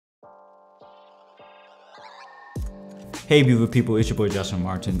Hey beautiful people, it's your boy Joshua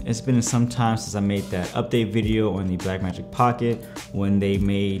Martin. It's been some time since I made that update video on the Blackmagic Pocket when they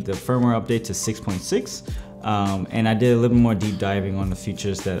made the firmware update to 6.6. And I did a little more deep diving on the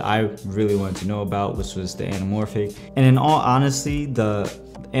features that I really wanted to know about, which was the anamorphic. And in all honesty, the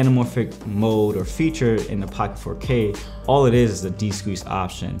anamorphic mode or feature in the Pocket 4K, all it is a D-squeeze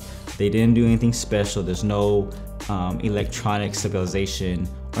option. They didn't do anything special. There's no electronic stabilization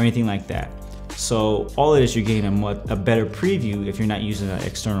or anything like that. So all it is, you're getting a better preview if you're not using an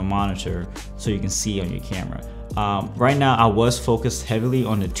external monitor so you can see on your camera. Right now I was focused heavily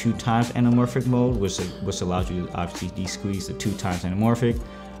on the 2x anamorphic mode, which allows you to obviously de-squeeze the 2x anamorphic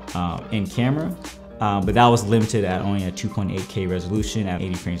in camera. But that was limited at only a 2.8K resolution at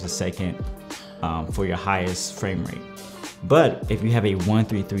 80 frames a second for your highest frame rate. But if you have a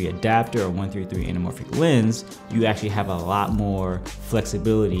 133 adapter or 133 anamorphic lens, you actually have a lot more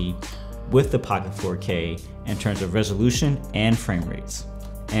flexibility with the Pocket 4K in terms of resolution and frame rates.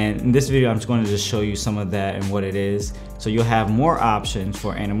 And in this video, I'm just going to show you some of that and what it is. So you'll have more options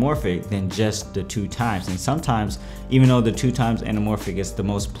for anamorphic than just the 2x. And sometimes, even though the 2x anamorphic is the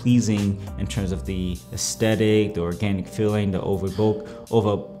most pleasing in terms of the aesthetic, the organic feeling, the oval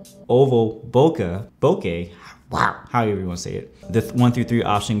bokeh, wow, however you want to say it. The 133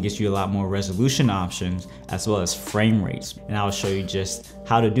 option gives you a lot more resolution options as well as frame rates. And I'll show you just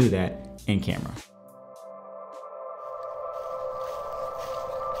how to do that in camera.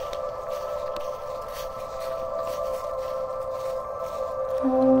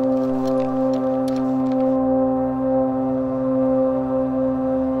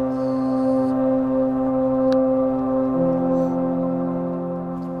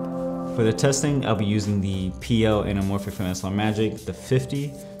 For the testing, I'll be using the PL anamorphic from SLR Magic, the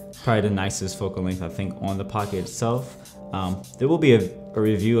 50, probably the nicest focal length I think on the Pocket itself. There will be a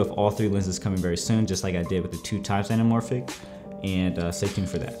review of all three lenses coming very soon, just like I did with the 2x anamorphic, and stay tuned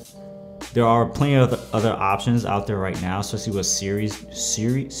for that. There are plenty of other options out there right now, especially what Siri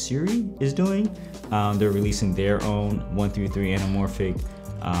is doing. They're releasing their own 133 anamorphic,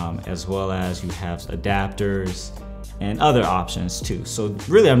 as well as you have adapters and other options too. So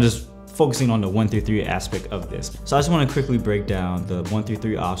really, I'm just focusing on the 133 aspect of this. So I just want to quickly break down the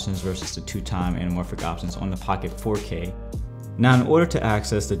 133 options versus the 2x anamorphic options on the Pocket 4K. Now, in order to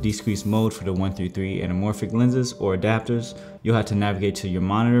access the de-squeeze mode for the 133 anamorphic lenses or adapters, you'll have to navigate to your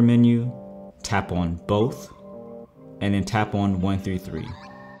monitor menu, tap on both, and then tap on 133.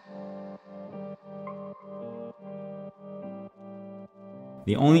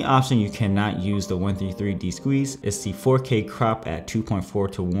 The only option you cannot use the 133 de-squeeze is the 4K crop at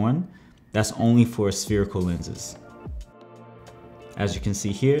 2.4:1. That's only for spherical lenses. As you can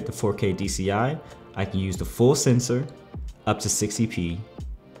see here, the 4K DCI, I can use the full sensor up to 60p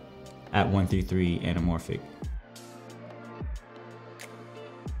at 133 anamorphic.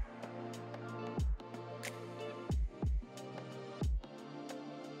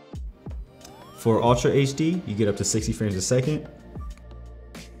 For Ultra HD, you get up to 60 frames a second.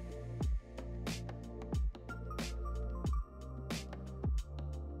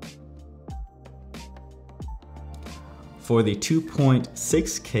 For the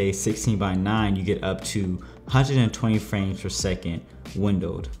 2.6K 16:9, you get up to 120 frames per second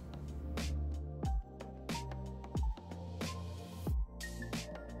windowed.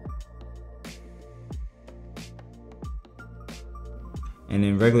 And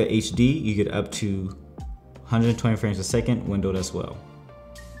in regular HD, you get up to 120 frames a second windowed as well.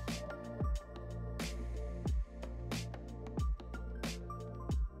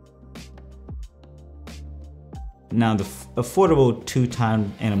 Now, the affordable 2x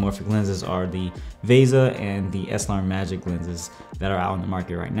anamorphic lenses are the VESA and the SLR Magic lenses that are out on the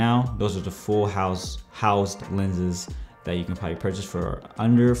market right now. Those are the full housed lenses that you can probably purchase for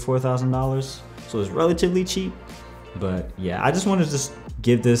under $4,000. So it's relatively cheap, but yeah, I just wanted to just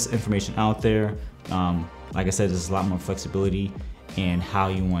give this information out there. Like I said, there's a lot more flexibility in how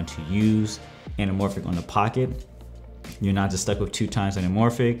you want to use anamorphic on the Pocket. You're not just stuck with 2x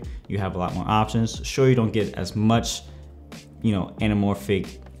anamorphic. You have a lot more options. Sure, you don't get as much,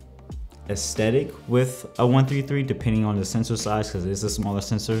 anamorphic aesthetic with a 133 depending on the sensor size, because it is a smaller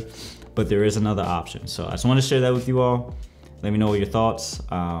sensor, but there is another option. So I just want to share that with you all. Let me know your thoughts,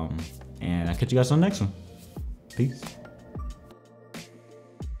 and I'll catch you guys on the next one. Peace.